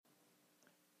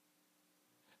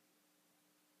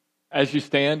As you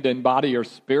stand in body or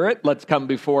spirit, let's come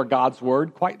before God's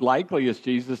word, quite likely as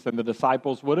Jesus and the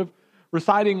disciples would have,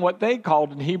 reciting what they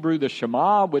called in Hebrew the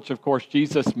Shema, which of course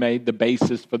Jesus made the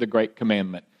basis for the great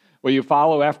commandment. Will you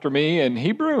follow after me in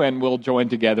Hebrew and we'll join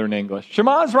together in English?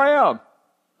 Shema Israel,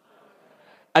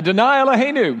 Adonai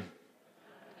Eloheinu,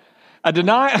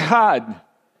 Adonai Echad.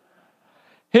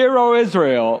 Hear, O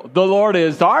Israel, the Lord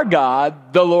is our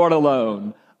God, the Lord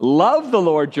alone. Love the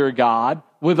Lord your God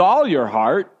with all your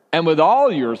heart, and with all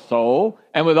your soul,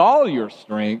 and with all your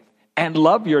strength, and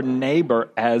love your neighbor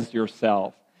as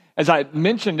yourself. As I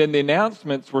mentioned in the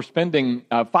announcements, we're spending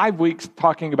 5 weeks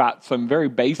talking about some very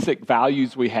basic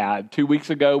values we had. 2 weeks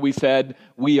ago, we said,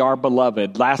 we are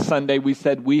beloved. Last Sunday, we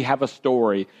said, we have a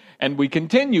story. And we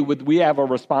continue with, we have a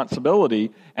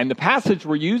responsibility. And the passage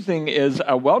we're using is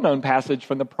a well-known passage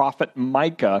from the prophet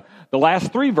Micah. The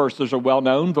last 3 verses are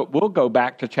well-known, but we'll go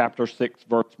back to chapter 6,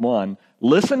 verse 1.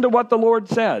 Listen to what the Lord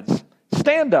says.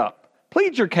 Stand up.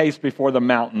 Plead your case before the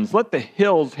mountains. Let the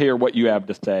hills hear what you have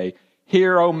to say.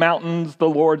 Hear, O mountains, the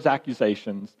Lord's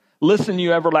accusations. Listen,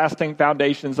 you everlasting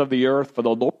foundations of the earth, for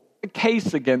the Lord has a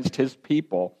case against his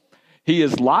people. He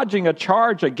is lodging a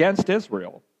charge against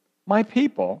Israel. My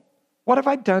people, what have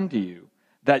I done to you?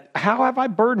 How have I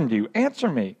burdened you? Answer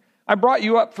me. I brought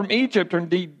you up from Egypt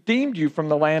and redeemed you from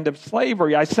the land of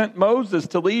slavery. I sent Moses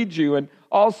to lead you, and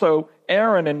also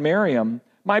Aaron and Miriam.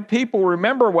 My people,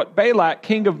 remember what Balak,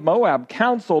 king of Moab,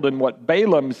 counseled, and what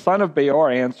Balaam, son of Beor,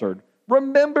 answered.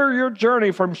 Remember your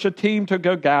journey from Shittim to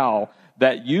Gilgal,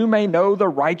 that you may know the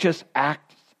righteous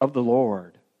acts of the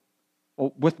Lord.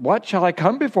 Well, with what shall I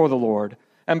come before the Lord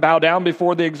and bow down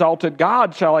before the exalted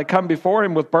God? Shall I come before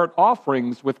him with burnt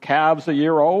offerings, with calves a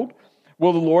year old?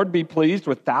 Will the Lord be pleased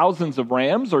with thousands of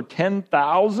rams or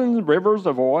 10,000 rivers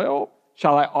of oil?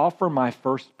 Shall I offer my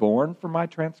firstborn for my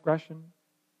transgression,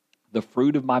 the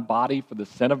fruit of my body for the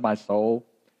sin of my soul?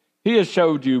 He has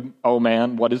showed you, O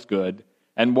man, what is good.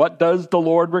 And what does the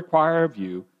Lord require of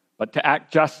you, but to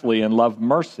act justly and love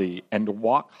mercy and to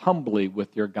walk humbly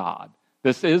with your God?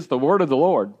 This is the word of the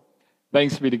Lord.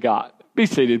 Thanks be to God. Be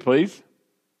seated, please.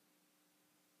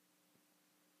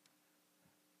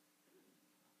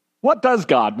 What does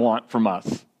God want from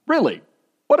us? Really,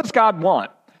 what does God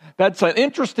want? That's an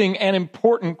interesting and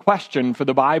important question for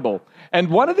the Bible. And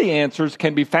one of the answers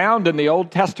can be found in the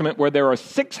Old Testament, where there are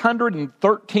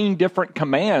 613 different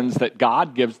commands that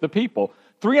God gives the people.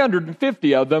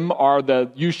 350 of them are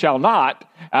the you shall not,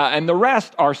 and the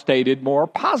rest are stated more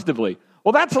positively.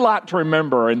 Well, that's a lot to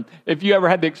remember. And if you ever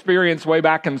had the experience way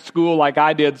back in school like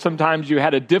I did, sometimes you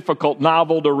had a difficult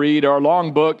novel to read or a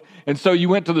long book, and so you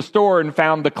went to the store and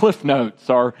found the Cliff Notes.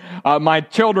 Or my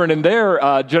children in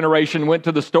their generation went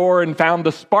to the store and found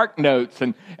the Spark Notes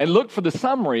and looked for the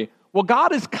summary. Well,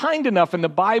 God is kind enough in the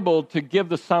Bible to give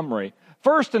the summary.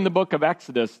 First, in the book of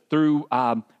Exodus, through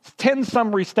 10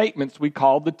 summary statements we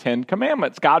call the 10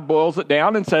 Commandments. God boils it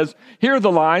down and says, here are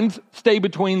the lines, stay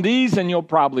between these and you'll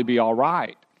probably be all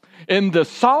right. In the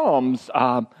Psalms,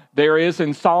 there is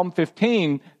in Psalm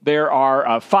 15, there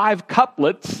are 5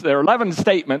 couplets. There are 11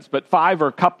 statements, but 5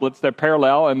 are couplets. They're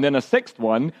parallel, and then a 6th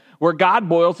one, where God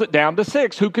boils it down to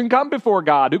 6. Who can come before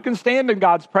God? Who can stand in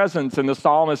God's presence? And the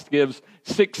psalmist gives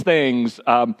 6 things.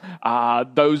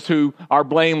 Those who are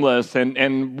blameless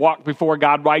and walk before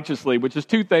God righteously, which is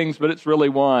 2 things, but it's really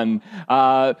 1.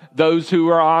 Those who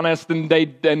are honest and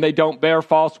they don't bear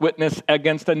false witness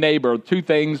against a neighbor, 2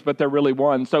 things, but they're really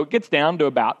 1. So it gets down to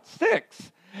about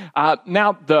 6.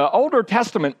 Now, the Older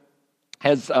Testament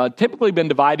has typically been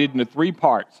divided into 3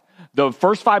 parts. The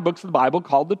first 5 books of the Bible,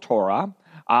 called the Torah,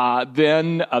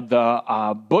 then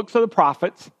the books of the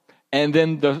prophets, and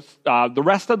then the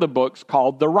rest of the books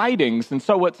called the writings. And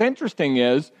so what's interesting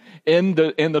is in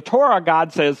the Torah,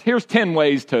 God says, here's 10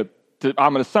 ways to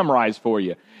I'm going to summarize for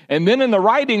you. And then in the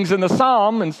writings in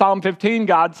Psalm 15,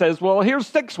 God says, well, here's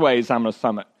 6 ways I'm going to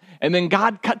sum it. And then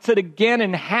God cuts it again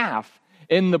in half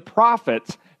in the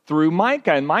prophets through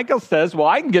Micah. And Micah says, well,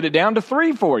 I can get it down to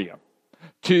 3 for you.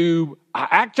 To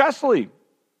act justly,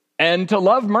 and to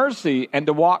love mercy, and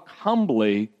to walk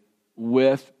humbly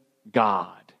with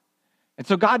God. And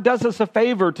so God does us a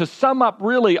favor to sum up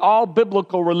really all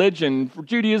biblical religion, for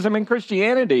Judaism and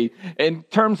Christianity, in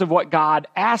terms of what God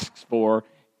asks for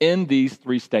in these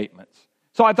 3 statements.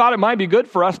 So I thought it might be good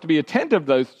for us to be attentive to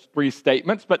those 3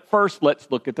 statements, but first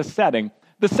let's look at the setting.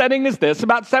 The setting is this: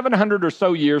 about 700 or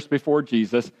so years before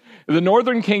Jesus, the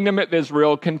northern kingdom of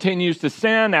Israel continues to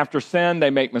sin after sin. They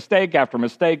make mistake after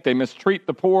mistake. They mistreat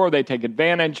the poor. They take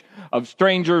advantage of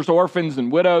strangers, orphans,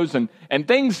 and widows, and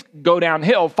things go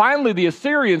downhill. Finally, the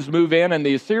Assyrians move in, and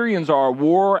the Assyrians are a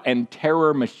war and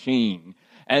terror machine.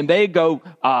 And they go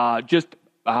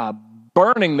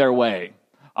burning their way,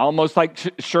 almost like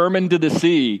Sherman to the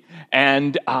sea,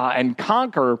 and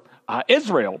conquer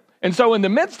Israel. And so in the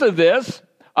midst of this,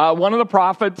 one of the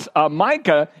prophets,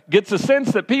 Micah, gets a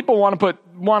sense that people want to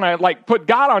put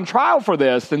God on trial for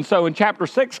this. And so in chapter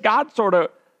 6, God sort of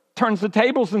turns the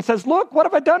tables and says, look, what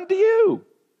have I done to you?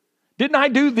 Didn't I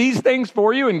do these things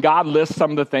for you? And God lists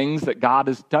some of the things that God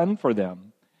has done for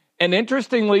them. And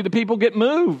interestingly, the people get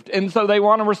moved. And so they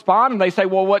want to respond. And they say,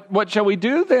 well, what shall we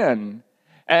do then?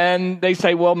 And they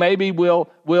say, well, maybe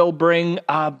we'll bring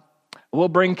a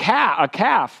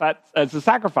calf as a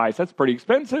sacrifice. That's pretty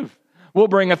expensive. We'll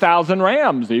bring 1,000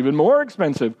 rams, even more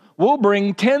expensive. We'll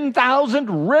bring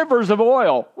 10,000 rivers of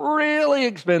oil, really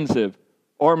expensive.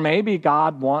 Or maybe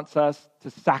God wants us to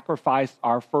sacrifice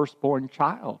our firstborn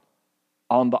child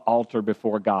on the altar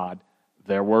before God.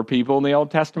 There were people in the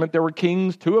Old Testament, there were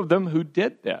kings, 2 of them, who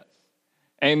did this.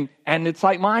 And it's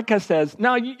like Micah says,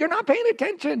 no, you're not paying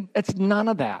attention. It's none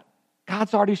of that.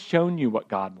 God's already shown you what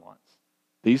God wants.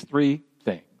 These 3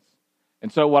 things.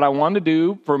 And so what I want to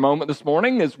do for a moment this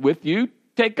morning is with you,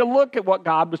 take a look at what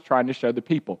God was trying to show the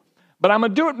people. But I'm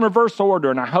going to do it in reverse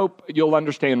order, and I hope you'll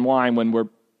understand why. When we're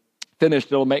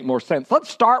finished, it'll make more sense. Let's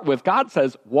start with, God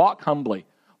says, walk humbly.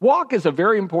 Walk is a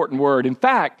very important word. In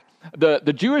fact,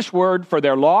 the Jewish word for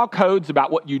their law codes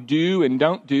about what you do and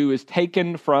don't do is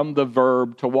taken from the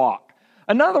verb to walk.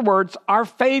 In other words, our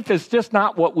faith is just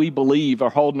not what we believe or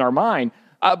hold in our mind.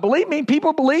 Believe me,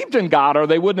 people believed in God, or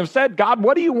they wouldn't have said, God,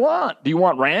 what do you want? Do you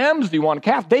want rams? Do you want a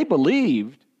calf? They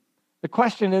believed. The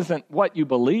question isn't what you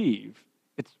believe.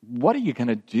 It's what are you going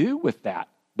to do with that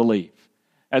belief?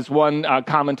 As one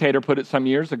commentator put it some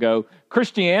years ago,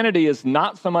 Christianity is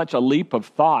not so much a leap of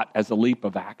thought as a leap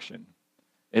of action.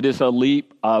 It is a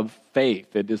leap of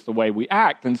faith. It is the way we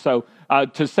act. And so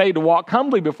to say to walk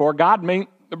humbly before God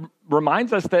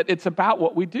reminds us that it's about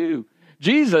what we do.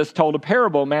 Jesus told a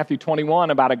parable in Matthew 21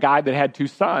 about a guy that had 2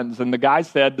 sons. And the guy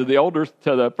said to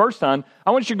the first son,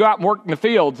 I want you to go out and work in the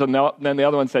fields. And then the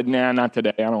other one said, nah, not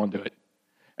today. I don't want to do it.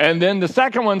 And then the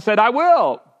second one said, I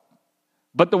will.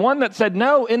 But the one that said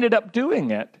no ended up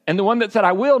doing it. And the one that said,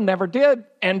 I will, never did.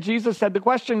 And Jesus said the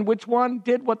question, which one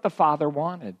did what the Father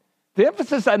wanted? The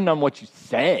emphasis isn't on what you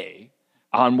say,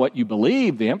 on what you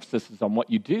believe. The emphasis is on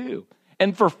what you do.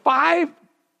 And for 5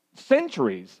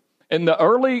 centuries in the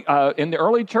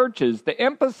early churches, the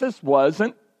emphasis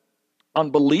wasn't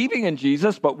on believing in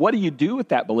Jesus, but what do you do with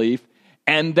that belief?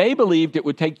 And they believed it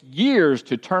would take years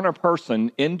to turn a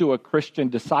person into a Christian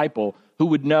disciple who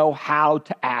would know how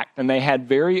to act. And they had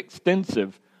very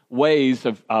extensive ways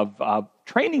of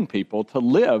training people to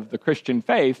live the Christian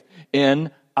faith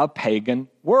in a pagan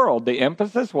world. The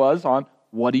emphasis was on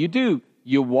what do?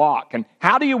 You walk. And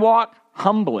how do you walk?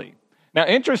 Humbly. Now,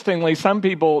 interestingly, some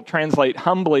people translate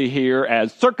humbly here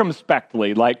as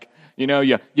circumspectly, like,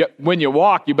 when you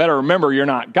walk, you better remember you're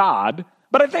not God.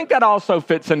 But I think that also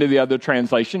fits into the other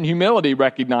translation. Humility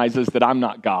recognizes that I'm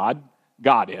not God.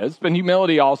 God is. But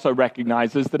humility also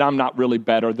recognizes that I'm not really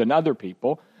better than other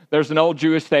people. There's an old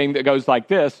Jewish saying that goes like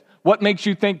this: what makes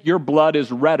you think your blood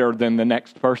is redder than the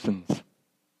next person's? I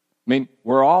mean,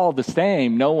 we're all the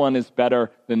same. No one is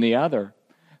better than the other.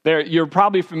 You're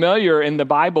probably familiar in the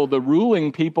Bible, the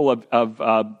ruling people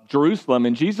of Jerusalem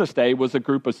in Jesus' day was a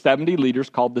group of 70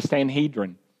 leaders called the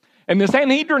Sanhedrin. And the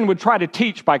Sanhedrin would try to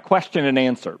teach by question and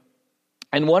answer.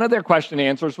 And one of their question and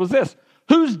answers was this: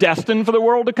 who's destined for the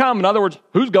world to come? In other words,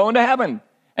 who's going to heaven?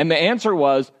 And the answer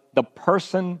was the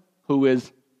person who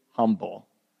is humble.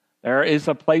 There is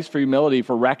a place for humility,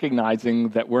 for recognizing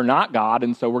that we're not God,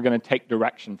 and so we're going to take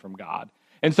direction from God.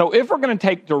 And so if we're going to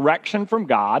take direction from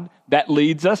God, that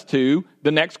leads us to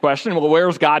the next question. Well,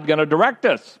 where's God going to direct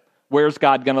us? Where's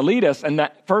God going to lead us? And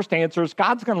that first answer is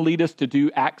God's going to lead us to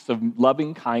do acts of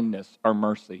loving kindness or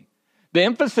mercy. The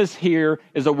emphasis here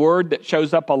is a word that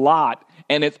shows up a lot,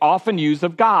 and it's often used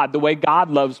of God, the way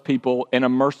God loves people in a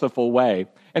merciful way.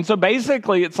 And so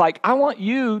basically, it's like, I want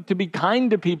you to be kind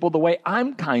to people the way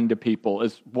I'm kind to people,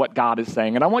 is what God is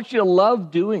saying. And I want you to love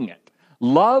doing it.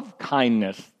 Love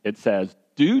kindness, it says.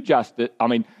 Do justice,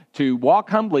 to walk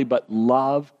humbly, but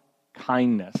love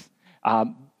kindness.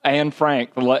 Anne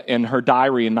Frank, in her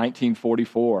diary in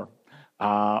 1944,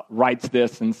 writes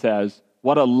this and says,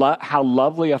 how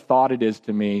lovely a thought it is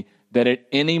to me that at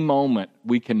any moment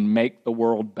we can make the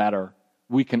world better.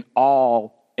 We can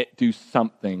all do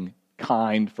something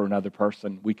kind for another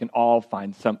person. We can all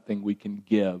find something we can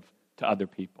give to other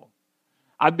people.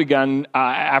 I've begun,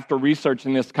 after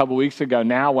researching this a couple weeks ago,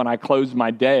 now when I close my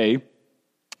day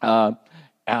in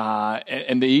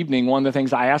the evening, one of the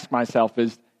things I ask myself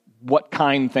is, what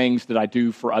kind things did I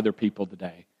do for other people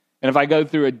today? And if I go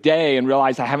through a day and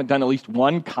realize I haven't done at least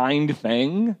one kind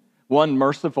thing, one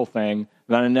merciful thing,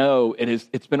 then I know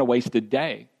it's been a wasted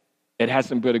day. It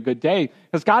hasn't been a good day.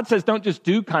 Because God says don't just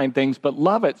do kind things, but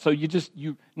love it. So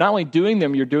you not only doing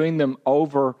them, you're doing them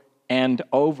over and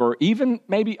over, even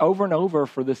maybe over and over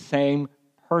for the same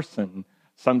person.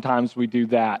 Sometimes we do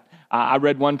that. I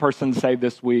read one person say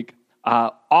this week,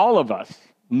 all of us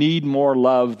need more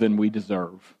love than we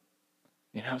deserve.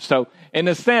 So in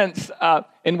a sense,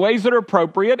 in ways that are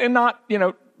appropriate and not,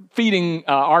 feeding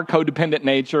our codependent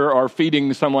nature or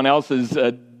feeding someone else's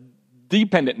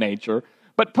dependent nature,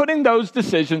 but putting those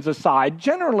decisions aside,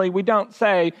 generally we don't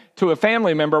say to a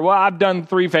family member, well, I've done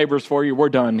 3 favors for you, we're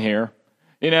done here.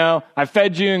 I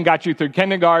fed you and got you through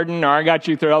kindergarten, or I got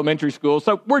you through elementary school,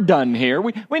 so we're done here.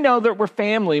 We know that we're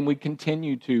family, and we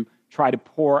continue to try to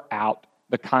pour out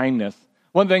the kindness.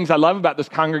 One of the things I love about this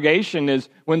congregation is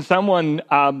when someone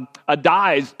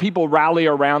dies, people rally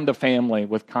around the family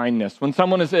with kindness. When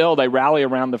someone is ill, they rally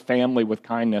around the family with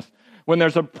kindness. When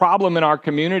there's a problem in our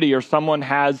community or someone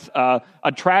has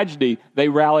a tragedy, they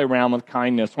rally around with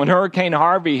kindness. When Hurricane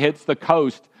Harvey hits the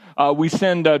coast, we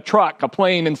send a truck, a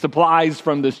plane, and supplies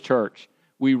from this church.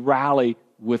 We rally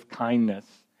with kindness.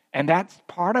 And that's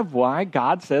part of why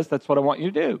God says that's what I want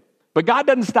you to do. But God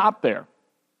doesn't stop there.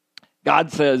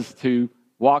 God says to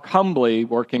walk humbly,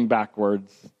 working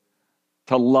backwards,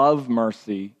 to love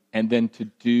mercy, and then to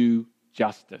do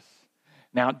justice.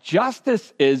 Now,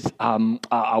 justice is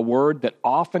a word that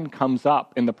often comes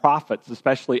up in the prophets,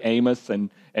 especially Amos and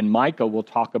Micah will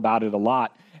talk about it a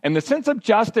lot. And the sense of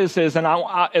justice is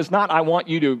not I want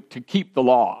you to keep the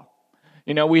law.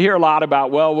 We hear a lot about,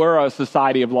 well, we're a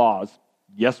society of laws.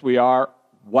 Yes, we are.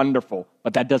 Wonderful.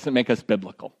 But that doesn't make us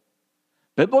biblical.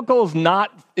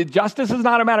 Justice is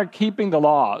not a matter of keeping the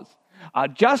laws.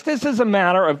 Justice is a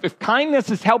matter of, if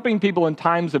kindness is helping people in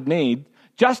times of need,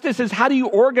 justice is how do you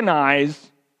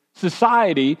organize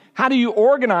society? How do you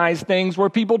organize things where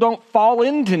people don't fall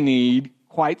into need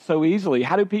quite so easily?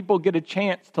 How do people get a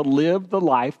chance to live the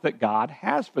life that God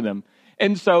has for them?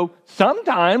 And so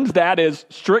sometimes that is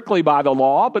strictly by the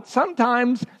law, but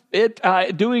sometimes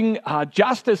doing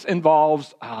justice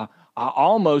involves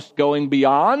almost going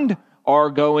beyond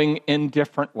or going in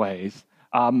different ways.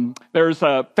 There's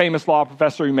a famous law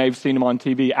professor, you may have seen him on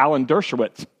TV, Alan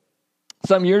Dershowitz.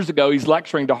 Some years ago, he's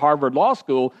lecturing to Harvard Law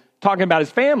School, talking about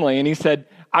his family, and he said,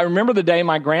 I remember the day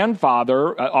my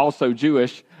grandfather, also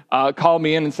Jewish, called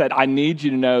me in and said, I need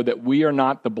you to know that we are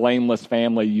not the blameless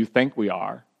family you think we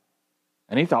are.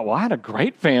 And he thought, well, I had a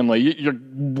great family.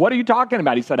 What are you talking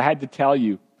about? He said, I had to tell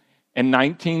you, in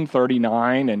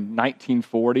 1939 and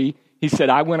 1940, he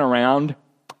said, I went around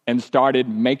and started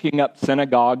making up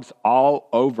synagogues all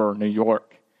over New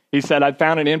York. He said, I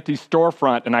found an empty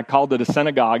storefront and I called it a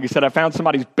synagogue. He said, I found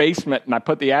somebody's basement and I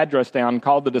put the address down and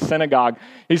called it a synagogue.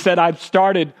 He said, I've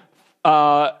started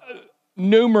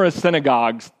numerous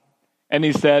synagogues. And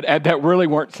he said, and that really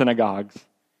weren't synagogues.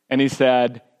 And he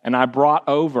said, and I brought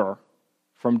over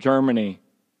from Germany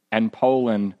and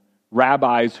Poland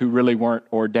rabbis who really weren't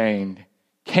ordained,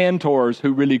 cantors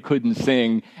who really couldn't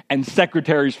sing, and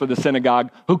secretaries for the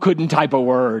synagogue who couldn't type a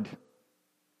word.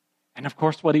 And of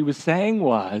course, what he was saying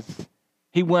was,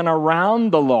 he went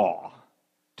around the law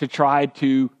to try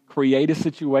to create a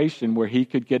situation where he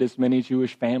could get as many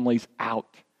Jewish families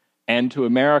out and to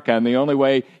America. And the only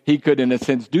way he could, in a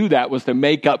sense, do that was to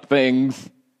make up things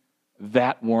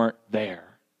that weren't there.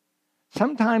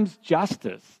 Sometimes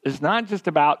justice is not just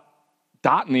about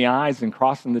dotting the I's and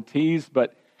crossing the T's,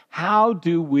 but how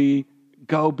do we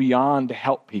go beyond to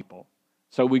help people?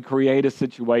 So we create a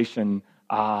situation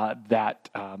that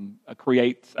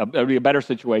creates a better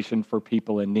situation for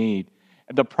people in need.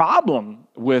 The problem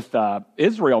with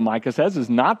Israel, Micah says, is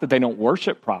not that they don't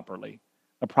worship properly.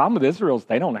 The problem with Israel is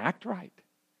they don't act right.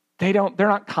 They're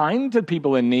not kind to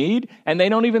people in need, and they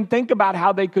don't even think about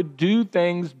how they could do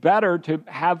things better to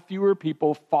have fewer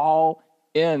people fall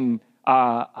in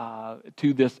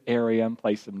to this area and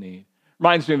place of need.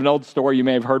 Reminds me of an old story you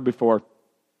may have heard before.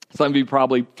 Some of you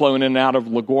probably flown in and out of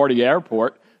LaGuardia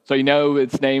Airport, so you know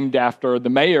it's named after the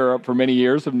mayor for many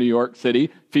years of New York City,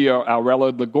 Fio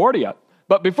Aurelio LaGuardia.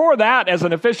 But before that, as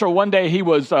an official, one day he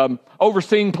was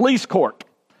overseeing police court,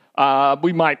 a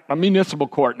municipal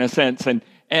court in a sense,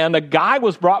 and a guy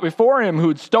was brought before him who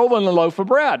had stolen a loaf of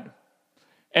bread.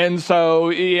 And so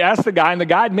he asked the guy, and the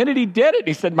guy admitted he did it.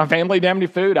 He said, my family didn't have any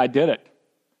food, I did it.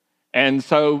 And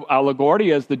so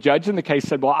LaGuardia, as the judge in the case,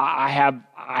 said, well, I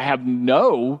have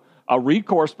no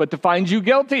recourse but to find you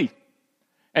guilty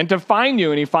and to fine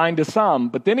you, and he fined a sum.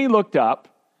 But then he looked up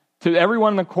to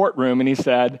everyone in the courtroom and he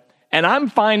said, and I'm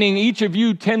fining each of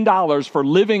you $10 for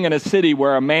living in a city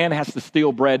where a man has to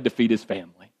steal bread to feed his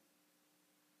family.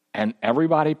 And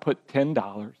everybody put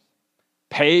 $10,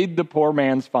 paid the poor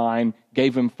man's fine,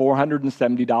 gave him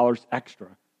 $470 extra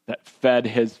that fed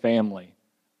his family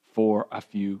for a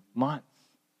few months.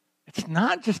 It's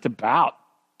not just about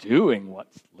doing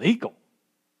what's legal.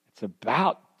 It's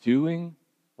about doing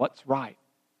what's right.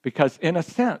 Because in a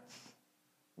sense,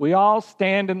 we all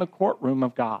stand in the courtroom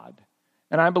of God.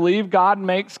 And I believe God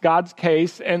makes God's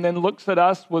case and then looks at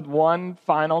us with one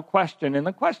final question. And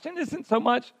the question isn't so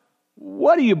much,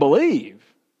 what do you believe?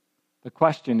 The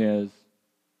question is,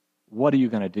 what are you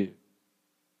going to do?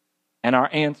 And our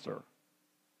answer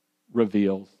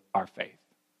reveals our faith.